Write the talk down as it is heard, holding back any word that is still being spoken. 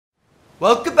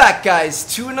Welcome back, guys,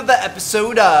 to another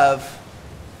episode of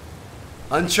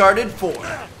Uncharted 4.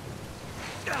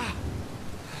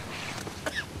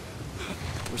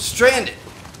 We're stranded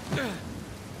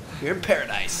here in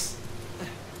paradise.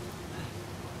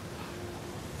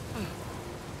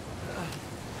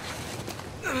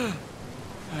 Alright,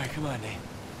 come on, Nate.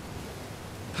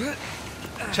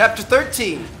 Chapter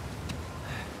 13.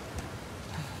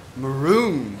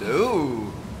 Marooned.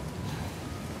 Ooh.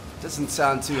 Doesn't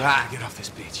sound too hot. Get off this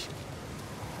beach.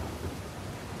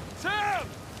 Sam!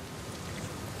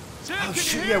 Sam, Oh can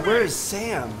shit, you yeah, hear me? where is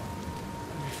Sam?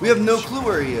 We have no clue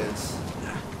where he is.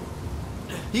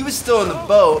 He was still in the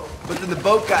boat, but then the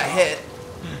boat got hit.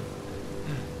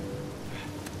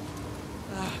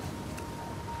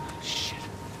 Shit.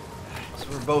 So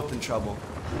we're both in trouble.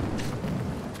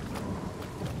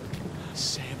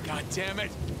 Sam,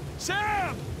 goddammit!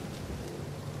 Sam!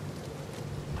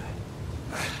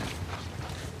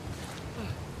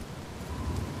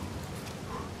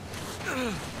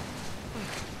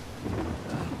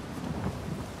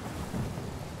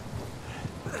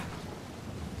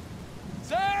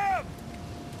 Sam!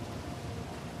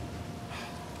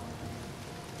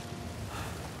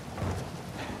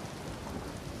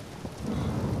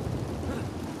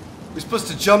 We're supposed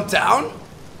to jump down?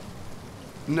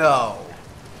 No.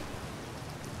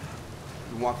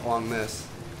 We can walk along this.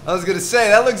 I was gonna say,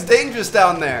 that looks dangerous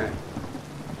down there.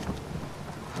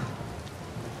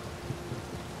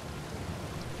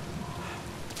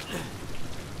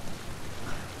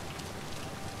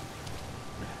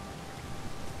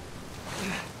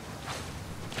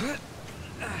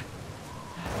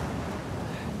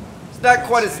 It's not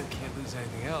quite as... I can't lose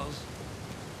anything else.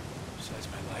 Besides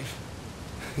my life.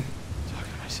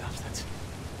 Talking to myself,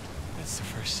 that's the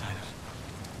first sign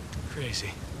of crazy.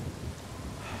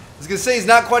 I was gonna say, he's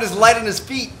not quite as light on his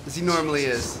feet as he normally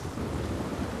is.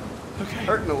 Okay.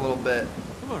 Hurting a little bit.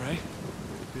 I'm alright.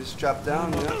 You just drop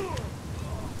down, yeah.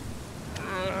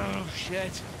 Oh,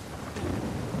 shit.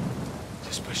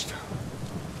 Just push through.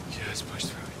 Just push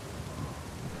through it.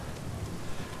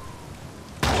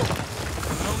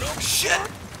 Oh no, shit!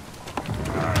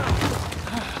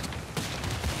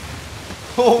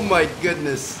 Oh my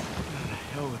goodness. What the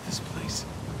hell with this place?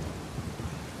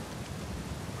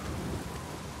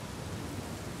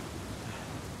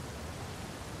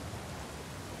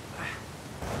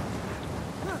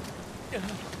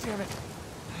 Damn it.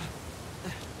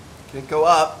 Can't go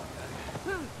up.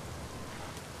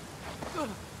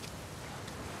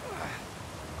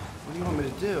 What do you want me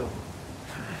to do?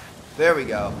 There we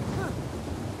go.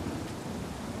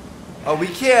 Oh, we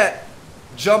can't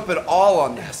jump at all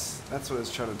on this. That's what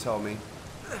it's trying to tell me.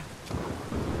 There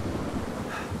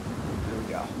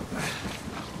we go.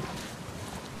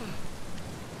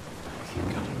 Keep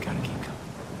going, gotta keep going.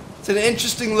 It's an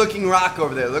interesting looking rock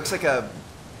over there. It looks like a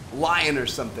lion or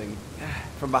something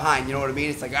from behind. You know what I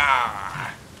mean? It's like,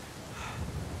 ah.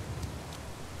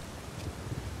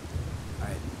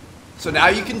 Alright. So now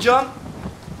you can jump?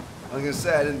 I was gonna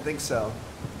say, I didn't think so.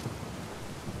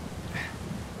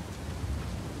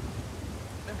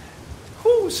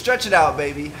 Whoo, stretch it out,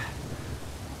 baby.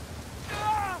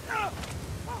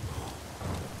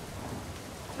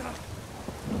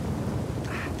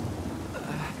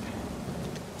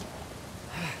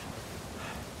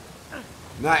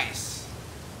 Nice.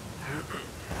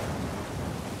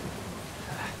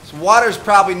 This water's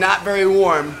probably not very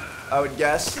warm, I would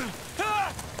guess. We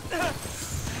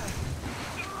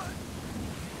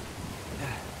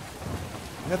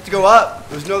have to go up.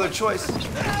 There's no other choice.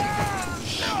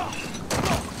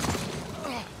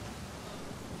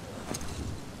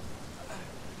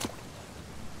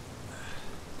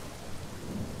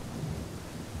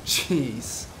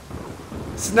 Jeez.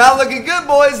 It's not looking good,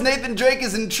 boys. Nathan Drake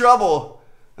is in trouble.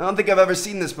 I don't think I've ever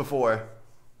seen this before.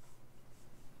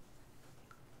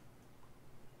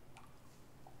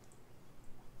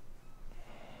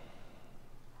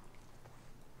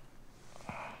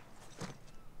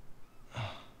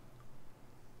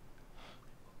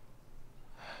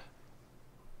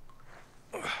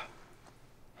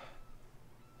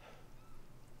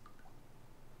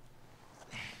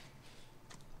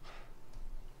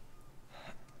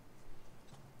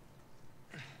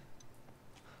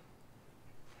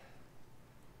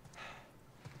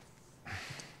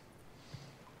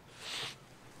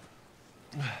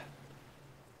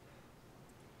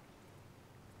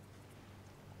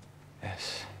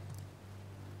 Yes.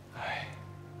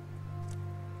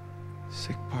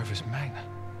 Sic parvis magna.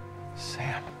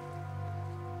 Sam.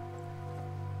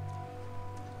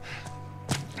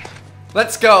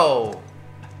 Let's go.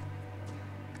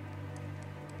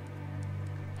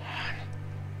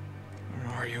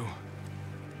 Where are you?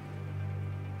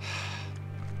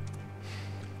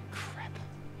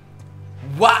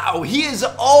 Wow, he is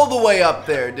all the way up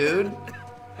there, dude.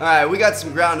 Alright, we got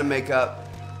some ground to make up.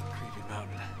 Creepy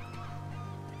mountain.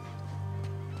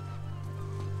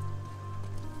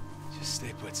 Just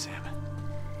stay put, Sam.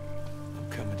 I'm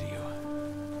coming to you.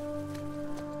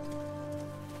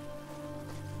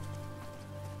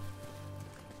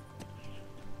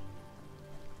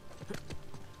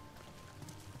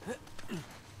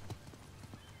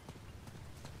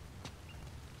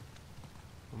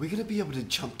 Are we gonna be able to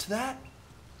jump to that?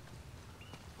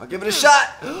 I'll give it a shot.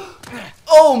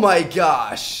 Oh my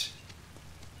gosh.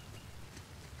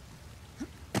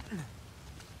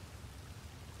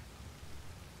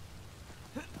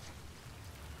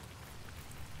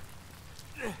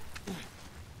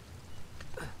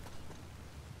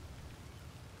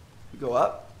 We go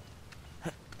up.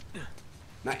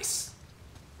 Nice.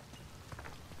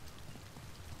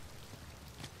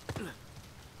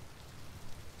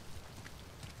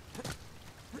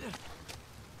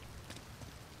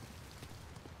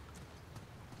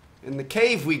 In the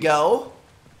cave we go.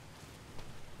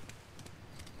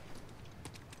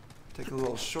 Take a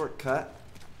little shortcut.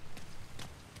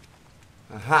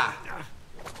 Aha.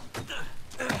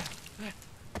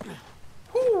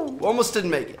 Whew, almost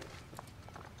didn't make it.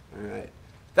 Alright.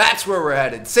 That's where we're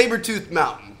headed. Saber-Tooth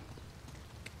Mountain.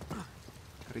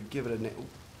 Gotta give it a name.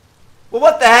 Well,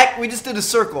 what the heck? We just did a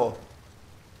circle.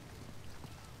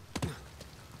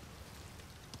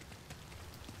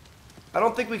 I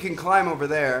don't think we can climb over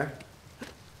there.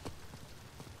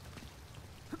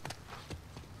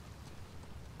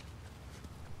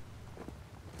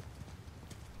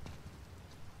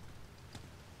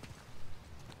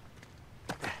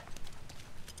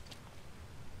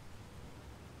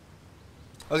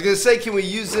 I was gonna say, can we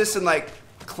use this and like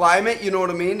climb it, you know what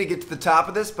I mean, to get to the top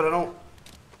of this, but I don't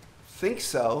think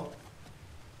so.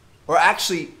 Or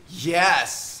actually,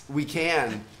 yes, we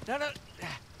can. No.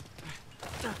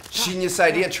 Genius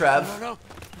idea, Trev. No.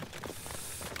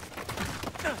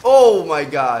 Oh my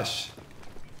gosh.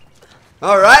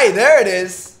 Alright, there it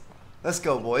is. Let's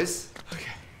go, boys.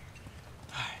 Okay.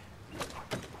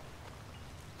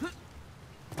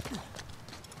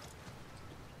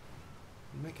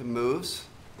 Making moves.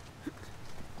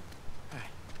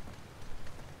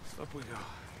 Up we go.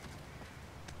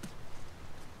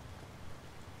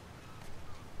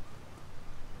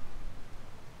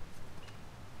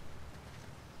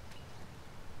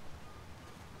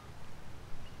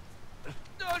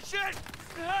 Oh shit!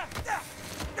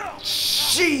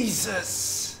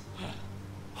 Jesus!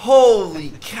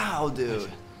 Holy cow,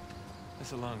 dude.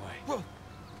 That's a long way.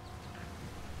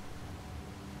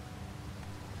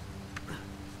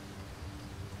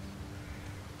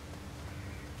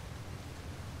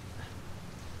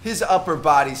 His upper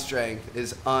body strength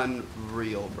is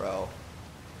unreal, bro.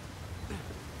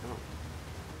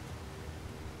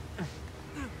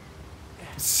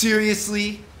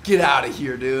 Seriously? Get out of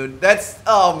here, dude. That's...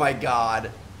 Oh my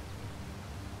god.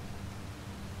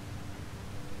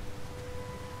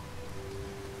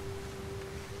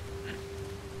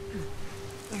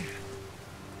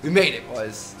 We made it,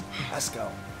 boys. Let's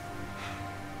go.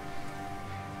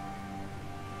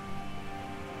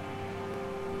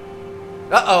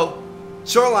 Uh-oh.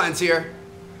 Shoreline's here.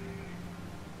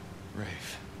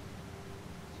 Rafe.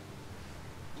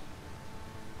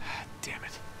 Damn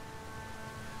it.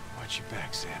 Watch your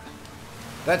back, Sam.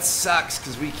 That sucks,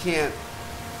 because we can't...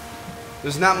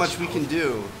 There's not much we can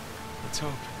do. Let's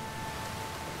hope.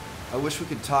 I wish we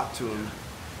could talk to him.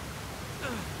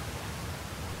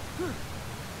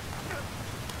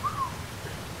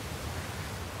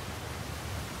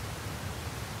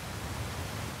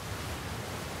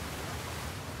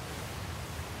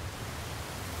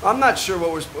 I'm not sure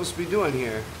what we're supposed to be doing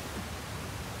here.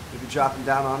 Maybe dropping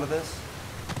down onto this?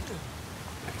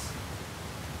 Nice.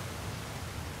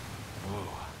 Whoa.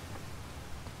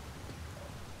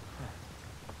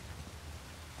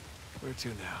 Where to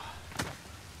now?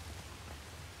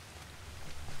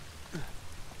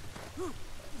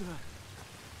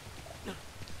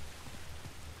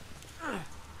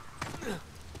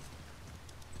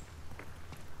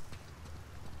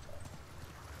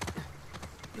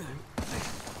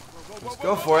 Let's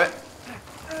go for it.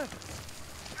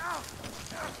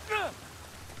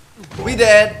 We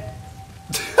dead.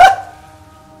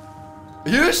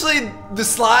 Usually the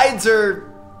slides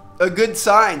are a good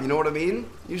sign, you know what I mean?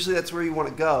 Usually that's where you want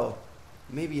to go.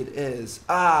 Maybe it is.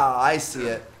 Ah, I see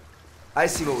it. I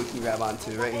see what we can grab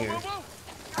onto right here.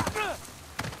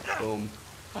 Boom.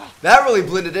 That really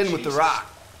blended in with the rock.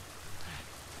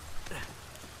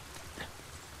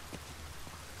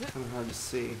 Kind of hard to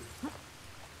see.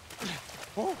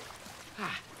 Oh.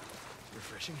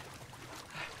 Refreshing.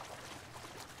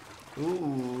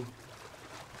 Ooh.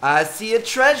 I see a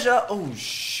treasure. Oh,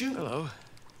 shoot. Hello.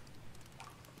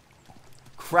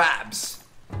 Crabs.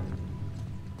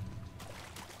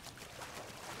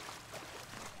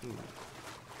 Ooh.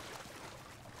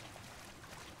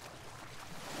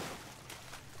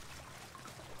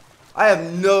 I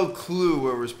have no clue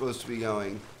where we're supposed to be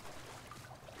going.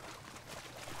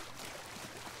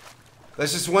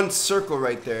 That's just one circle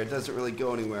right there. It doesn't really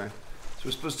go anywhere. So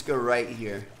we're supposed to go right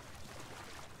here.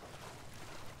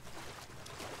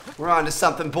 We're on to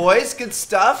something, boys. Good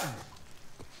stuff.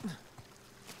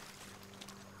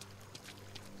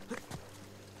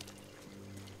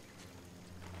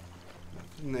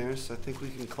 Nothing there, so I think we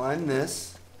can climb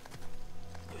this.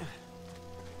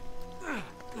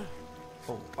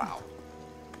 Oh, wow.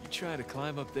 You trying to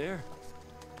climb up there?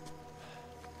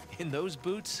 In those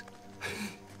boots?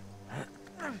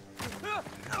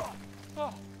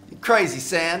 You crazy,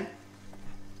 Sam.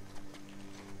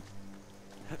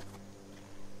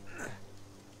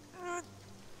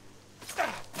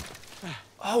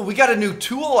 Oh, we got a new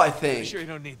tool, I think. Sure you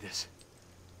don't need this.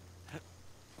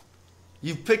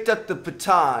 You've picked up the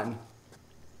baton.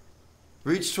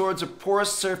 Reach towards a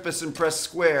porous surface and press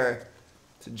square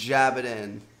to jab it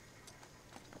in.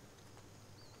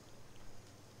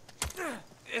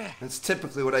 That's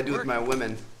typically what I do with my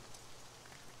women.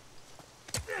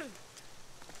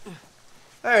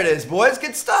 There it is, boys.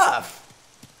 Good stuff.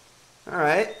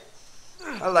 Alright.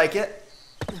 I like it.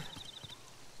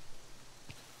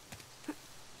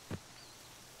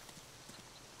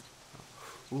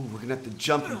 Ooh, we're gonna have to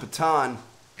jump the baton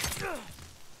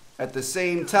at the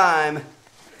same time.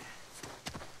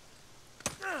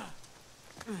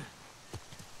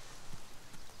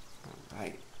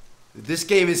 Alright. This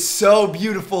game is so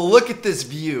beautiful. Look at this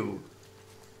view.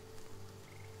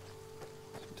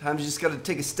 Sometimes you just gotta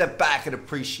take a step back and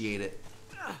appreciate it.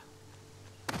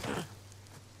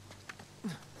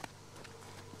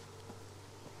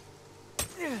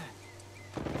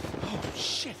 Oh,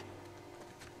 shit.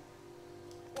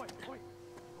 Wait.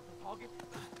 Target?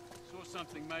 Saw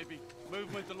something, maybe.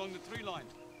 Movement along the tree line.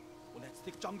 Well, that's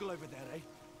thick jungle over there, eh?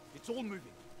 It's all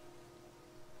moving.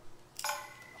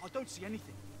 I don't see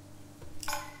anything.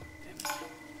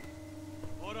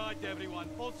 All right, everyone.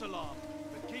 False alarm.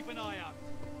 But keep an eye out.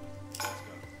 Let's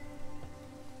go.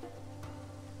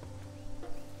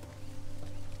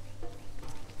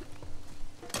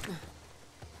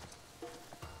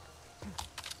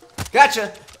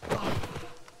 Gotcha!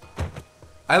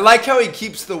 I like how he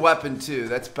keeps the weapon too.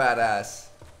 That's badass.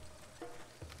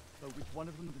 So which one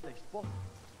of them did they spot?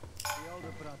 The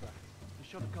elder brother. He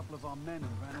shot a couple of our men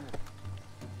and ran off.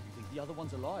 You think the other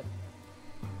one's alive?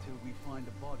 Until we find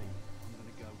a body, I'm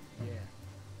gonna go, yeah.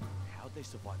 How'd they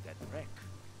survive that wreck?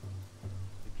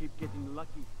 They keep getting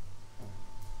lucky.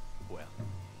 Well,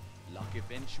 luck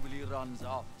eventually runs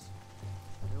out.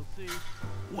 We'll see.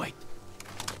 Wait.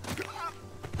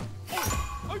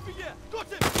 Over here! Got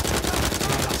him!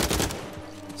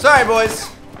 Sorry,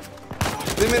 boys.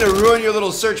 Didn't mean to ruin your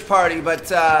little search party,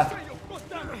 but I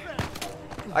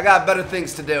got better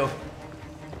things to do.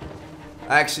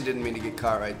 I actually didn't mean to get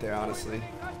caught right there, honestly.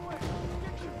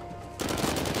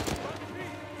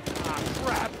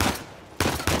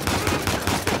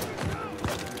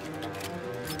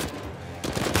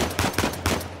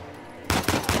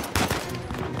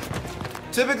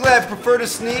 Typically, I prefer to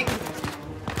sneak.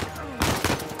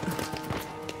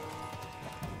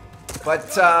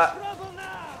 But, I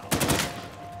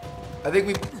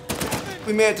think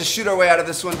we may have to shoot our way out of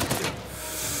this one.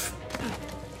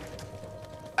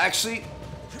 Actually,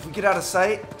 if we get out of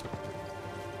sight.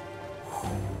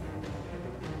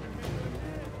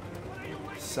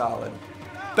 Solid.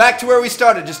 Back to where we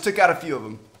started, just took out a few of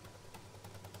them.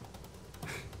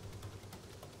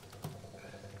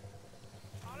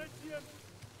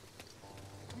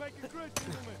 Make it good,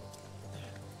 gentlemen.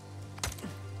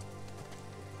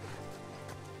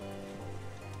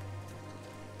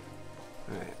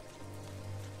 Alright.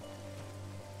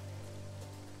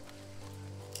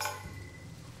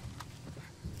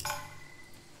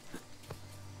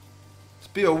 Let's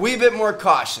be a wee bit more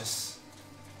cautious.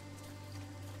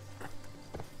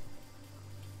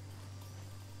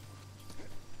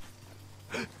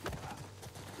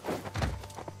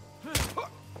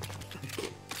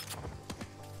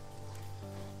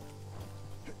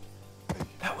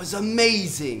 That was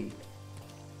amazing.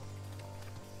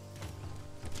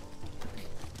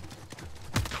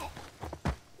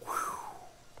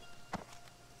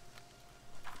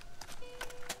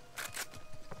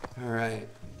 All right.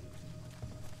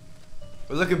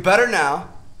 We're looking better now.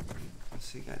 Let's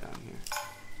see a guy down here.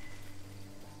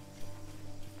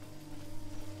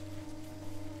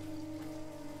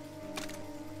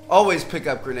 Always pick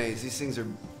up grenades. These things are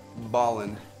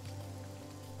ballin'.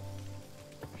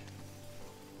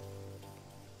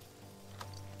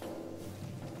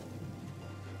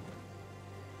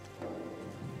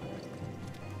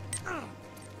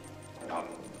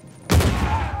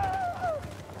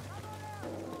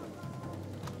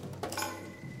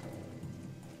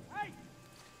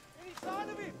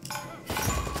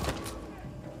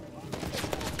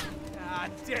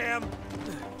 God damn.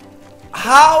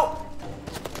 How?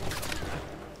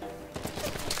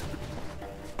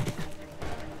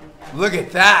 Look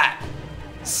at that.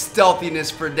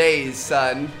 Stealthiness for days,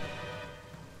 son.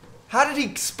 How did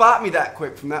he spot me that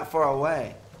quick from that far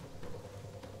away?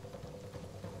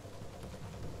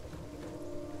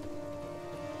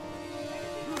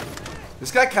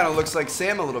 This guy kind of looks like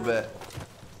Sam a little bit.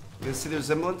 You guys see the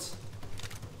resemblance?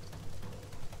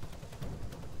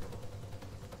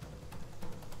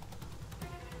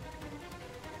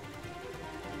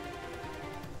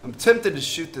 I'm tempted to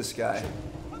shoot this guy.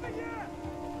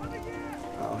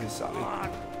 Oh, he saw me.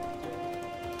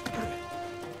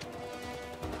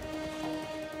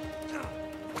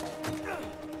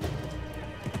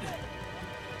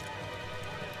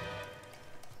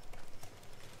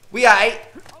 We aight.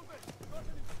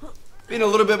 Being a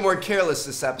little bit more careless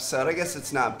this episode. I guess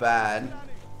it's not bad.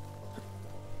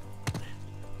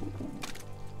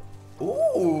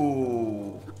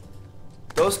 Ooh.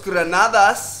 Dos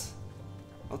granadas.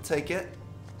 I'll take it.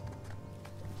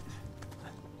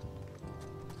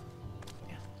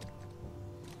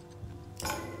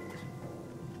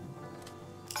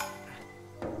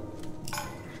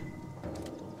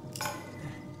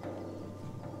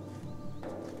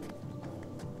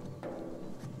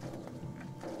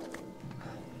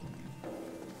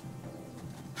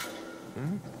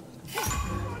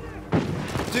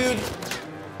 Dude,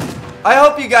 I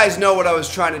hope you guys know what I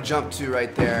was trying to jump to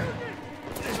right there.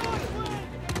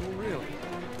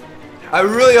 I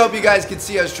really hope you guys could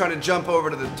see I was trying to jump over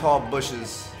to the tall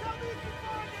bushes.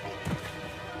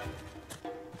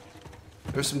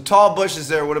 There's some tall bushes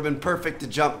there, would have been perfect to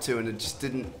jump to, and it just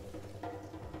didn't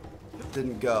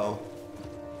go.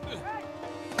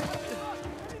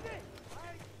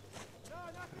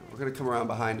 We're gonna come around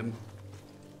behind him.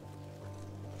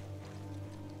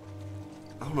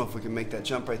 I don't know if we can make that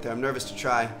jump right there. I'm nervous to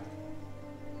try.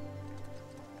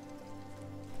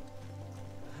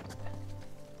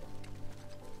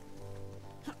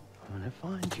 I'm gonna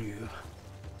find you.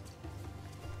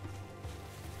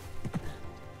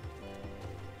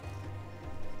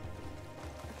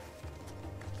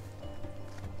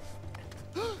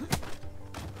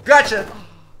 Gotcha!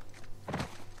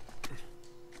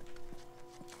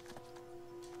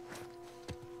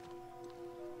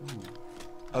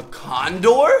 A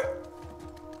condor?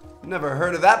 Never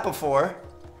heard of that before.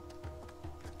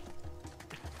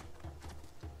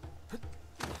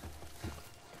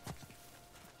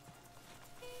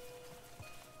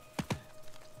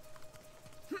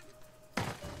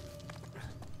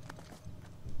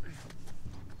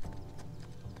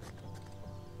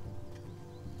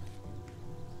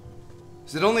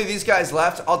 Is it only these guys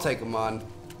left? I'll take them on.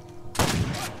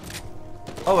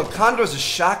 Oh, a condor's a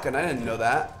shotgun. I didn't know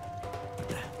that.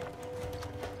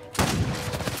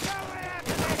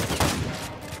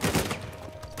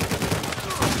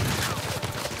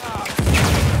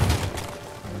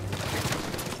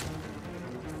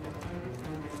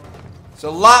 It's a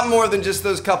lot more than just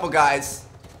those couple guys.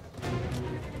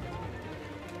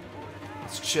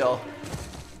 Let's chill.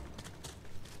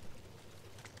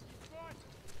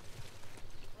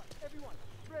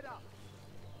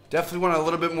 Definitely want a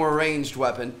little bit more ranged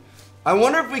weapon. I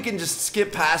wonder if we can just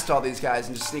skip past all these guys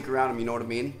and just sneak around them, you know what I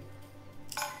mean?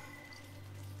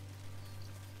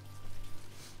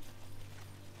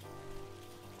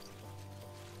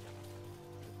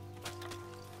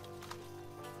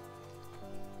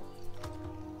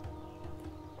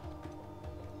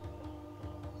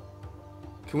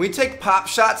 Can we take pop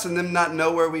shots and them not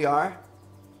know where we are?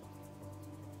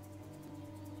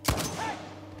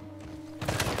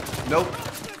 Nope.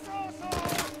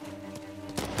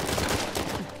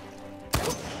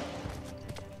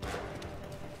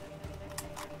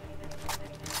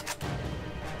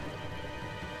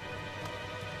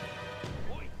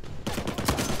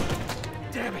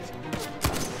 Damn it.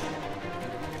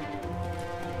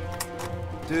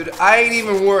 Dude, I ain't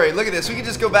even worried. Look at this. We can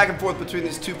just go back and forth between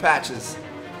these two patches.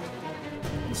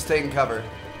 And stay in cover.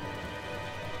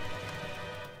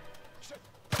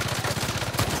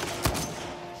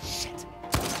 Shit.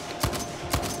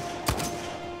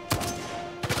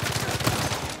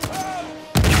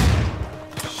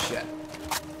 Shit.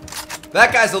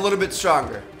 That guy's a little bit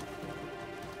stronger.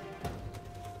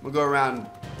 We'll go around,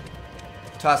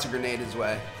 toss a grenade his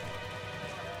way.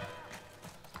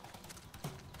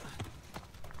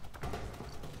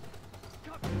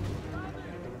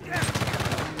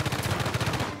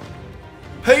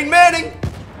 Peyton Manning!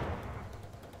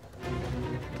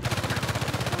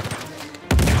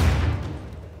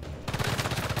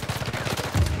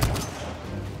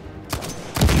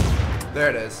 There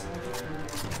it is.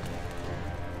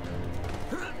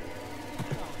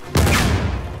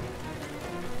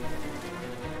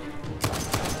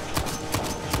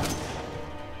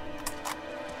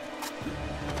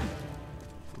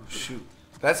 Oh, shoot.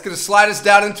 That's gonna slide us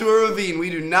down into a ravine. We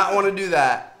do not want to do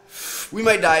that. We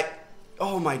might die.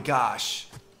 Oh my gosh.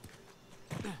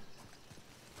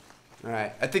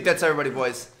 Alright, I think that's everybody,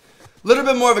 boys. A little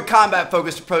bit more of a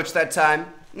combat-focused approach that time.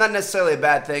 Not necessarily a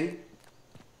bad thing.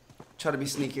 Try to be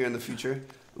sneakier in the future.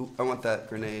 Ooh, I want that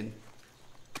grenade.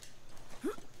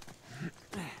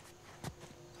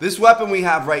 This weapon we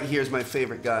have right here is my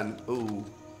favorite gun. Ooh.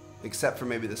 Except for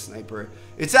maybe the sniper.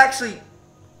 It's actually...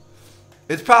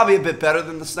 It's probably a bit better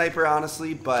than the sniper,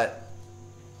 honestly, but...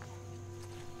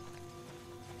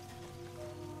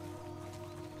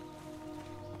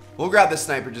 We'll grab the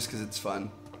sniper just because it's fun.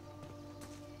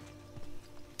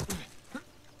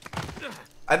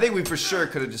 I think we for sure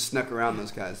could have just snuck around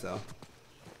those guys, though.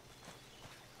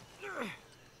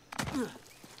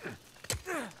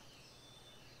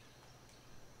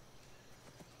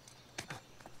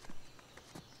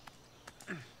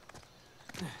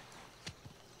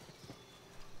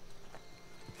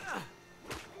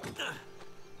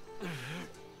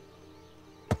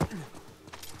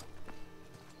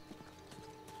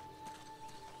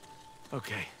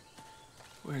 Okay,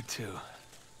 where to?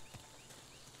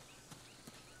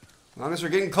 As long as we're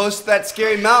getting close to that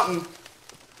scary mountain.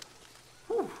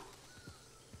 Whew.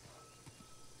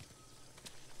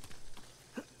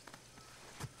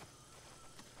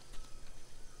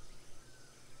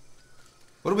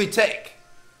 What do we take?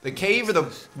 The cave or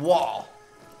the wall?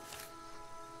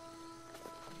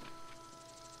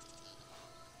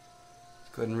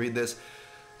 Let's go ahead and read this.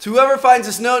 To whoever finds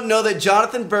this note, know that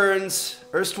Jonathan Burns,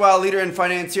 erstwhile leader and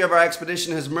financier of our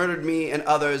expedition, has murdered me and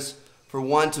others for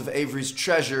want of Avery's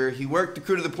treasure. He worked the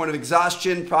crew to the point of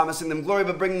exhaustion, promising them glory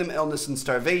but bringing them illness and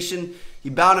starvation.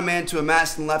 He bound a man to a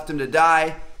mast and left him to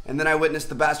die, and then I witnessed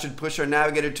the bastard push our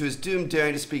navigator to his doom,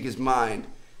 daring to speak his mind.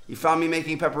 He found me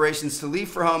making preparations to leave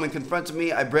for home and confronted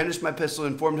me. I brandished my pistol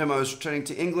and informed him I was returning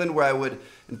to England, where I would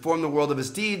inform the world of his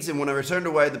deeds, and when I returned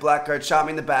away, the blackguard shot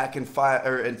me in the back and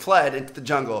fled into the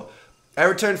jungle. I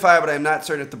returned fire, but I am not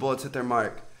certain if the bullets hit their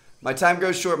mark. My time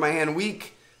grows short, my hand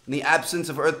weak. In the absence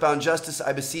of earthbound justice,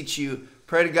 I beseech you,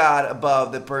 pray to God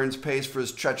above that Burns pays for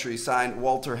his treachery. Signed,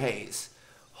 Walter Hayes.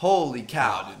 Holy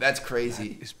cow, dude, that's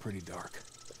crazy. That is pretty dark.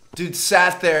 Dude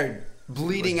sat there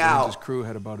bleeding out. His crew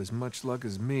had about as much luck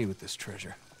as me with this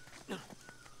treasure.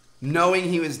 Knowing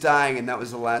he was dying, and that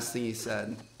was the last thing he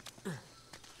said.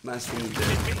 Last thing he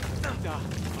did. No.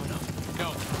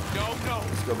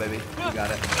 Let's go, baby. You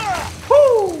got it.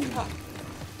 Woo!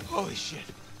 Holy shit.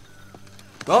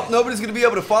 Well, nobody's going to be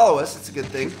able to follow us. It's a good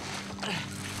thing.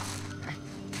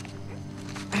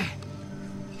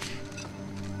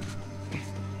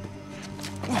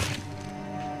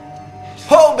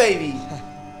 Oh, baby!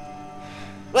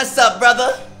 What's up,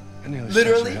 brother? I nearly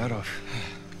Literally. snatched your head off.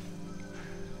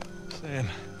 Sam,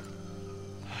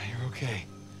 you're okay.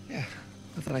 Yeah,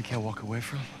 nothing I can't walk away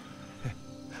from.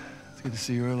 It's good to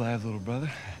see you're alive, little brother.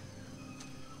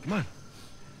 Come on,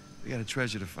 we got a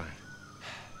treasure to find.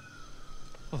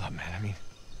 Hold up, man. I mean,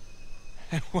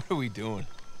 what are we doing?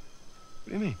 What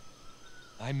do you mean?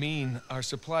 I mean, our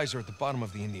supplies are at the bottom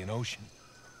of the Indian Ocean.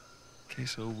 Okay,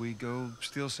 so we go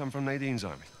steal some from Nadine's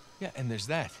army. Yeah, and there's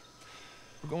that.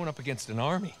 We're going up against an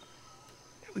army.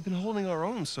 Yeah, we've been holding our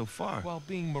own so far. While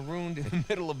being marooned in the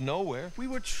middle of nowhere. We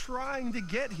were trying to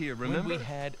get here, remember? When we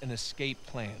had an escape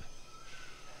plan.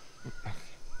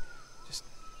 Just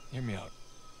hear me out.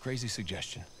 Crazy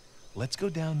suggestion. Let's go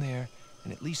down there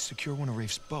and at least secure one of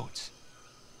Rafe's boats.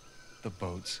 The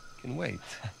boats can wait.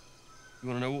 You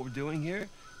want to know what we're doing here?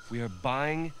 We are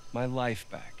buying my life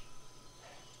back.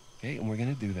 Okay, and we're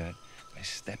going to do that by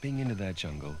stepping into that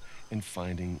jungle and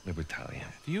finding Libertalia.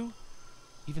 Have you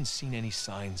even seen any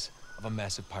signs of a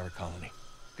massive pirate colony?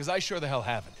 Because I sure the hell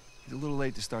haven't. It's a little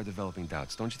late to start developing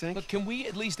doubts, don't you think? Look, can we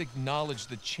at least acknowledge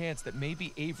the chance that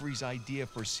maybe Avery's idea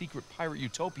for a secret pirate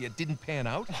utopia didn't pan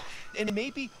out? And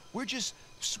maybe we're just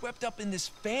swept up in this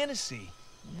fantasy,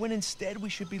 when instead we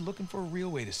should be looking for a real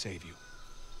way to save you.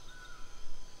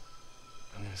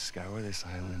 I'm going to scour this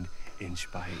island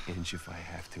inch by inch if I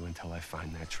have to until I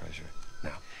find that treasure.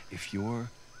 Now, if you're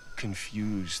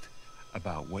confused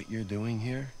about what you're doing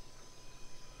here,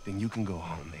 then you can go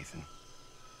home, Nathan.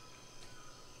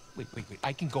 Wait.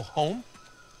 I can go home?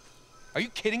 Are you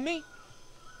kidding me?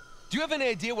 Do you have any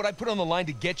idea what I put on the line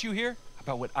to get you here?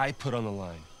 About what I put on the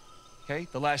line, okay?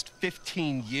 The last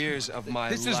 15 years of my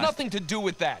life. This has nothing to do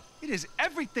with that. It has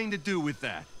everything to do with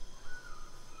that.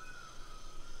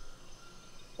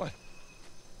 What?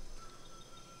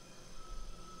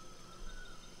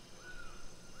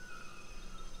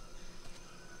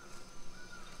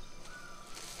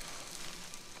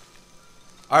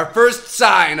 Our first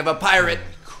sign of a pirate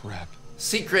Crap.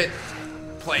 secret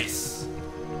place.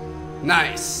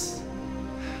 Nice.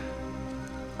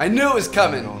 I knew it was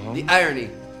coming. Go home? The irony.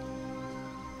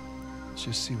 Let's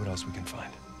just see what else we can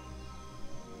find.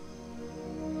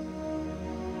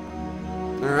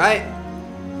 All right.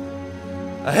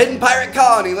 A hidden pirate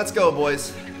colony. Let's go,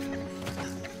 boys.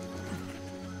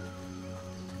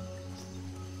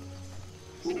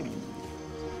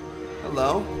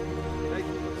 Hello. Hey,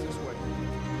 it's this way.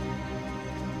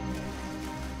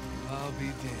 I'll be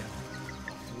damned.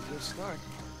 It's a good start.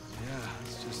 Yeah,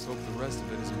 let's just hope the rest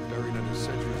of it isn't buried under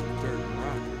centuries of dirt and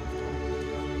rock.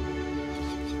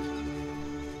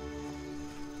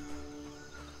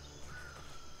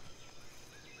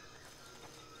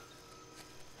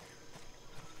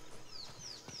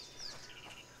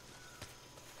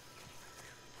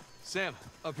 Sam,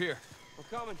 up here. I'm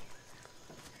coming.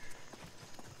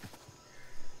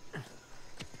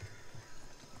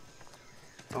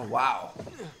 Oh, wow.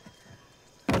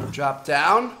 Drop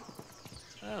down.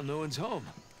 Well, no one's home.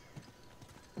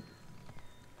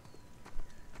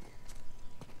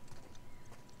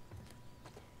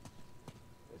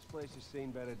 This place has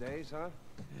seen better days, huh?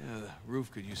 Yeah, the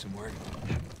roof could use some work.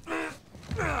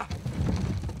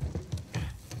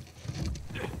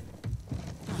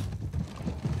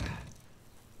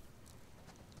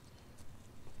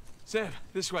 Sam,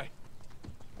 this way.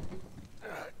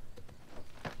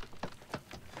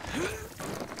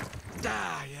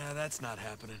 Yeah, that's not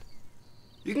happening.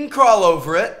 You can crawl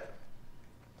over it.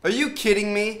 Are you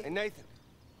kidding me? Hey, Nathan.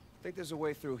 I think there's a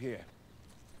way through here.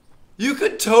 You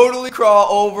could totally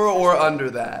crawl over or under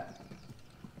that.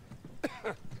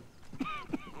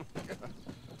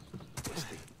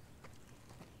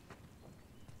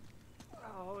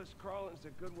 All this crawling's a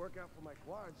good workout for my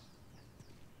quads.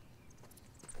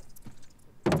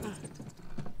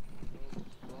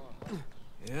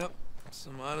 Yep,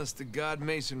 some honest-to-God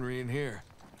masonry in here.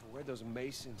 Where'd those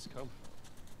masons come from?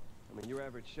 I mean, your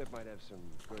average ship might have some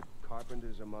good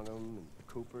carpenters among them, and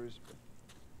coopers, but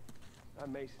not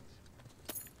masons.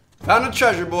 Found a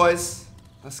treasure, boys.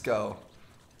 Let's go.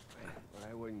 What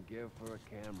I wouldn't give for a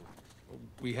camera.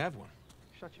 We have one.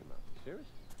 Shut your mouth. You serious?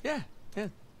 Yeah.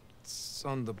 It's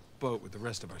on the boat with the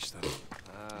rest of our stuff.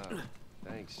 Ah,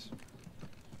 thanks.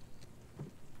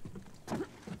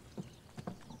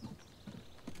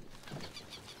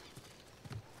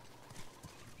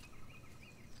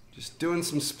 Just doing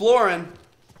some exploring.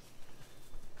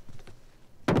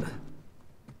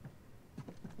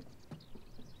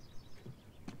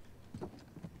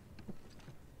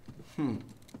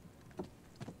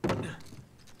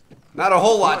 Not a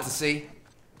whole lot to see.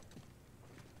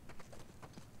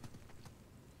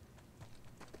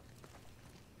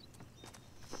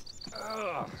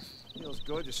 Ugh, feels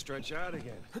good to stretch out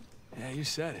again. Yeah, you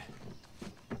said it.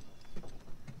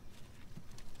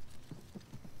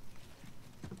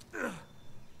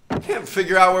 Can't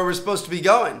figure out where we're supposed to be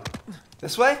going.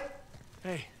 This way?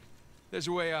 Hey, there's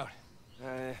a way out.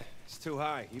 It's too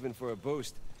high, even for a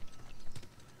boost.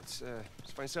 Let's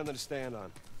find something to stand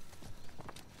on.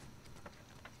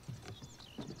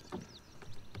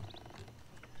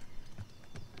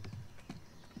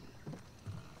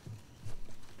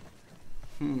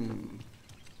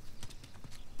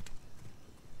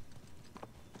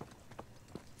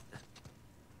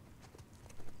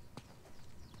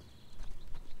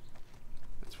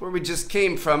 That's where we just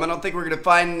came from. I don't think we're gonna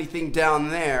find anything down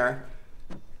there.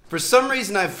 For some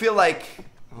reason, I feel like...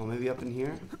 Oh, maybe up in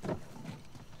here?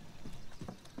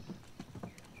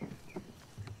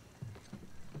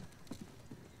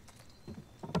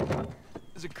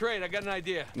 There's a crate. I got an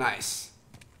idea. Nice.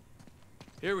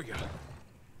 Here we go.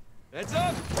 Heads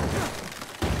up!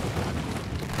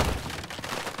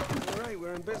 All right,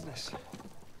 we're in business.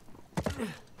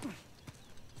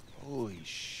 Holy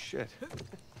shit.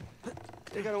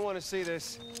 You're gonna want to see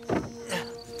this.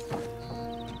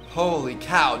 Holy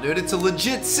cow, dude. It's a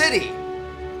legit city.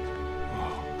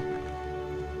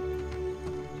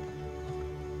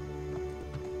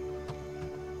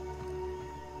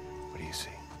 What do you see?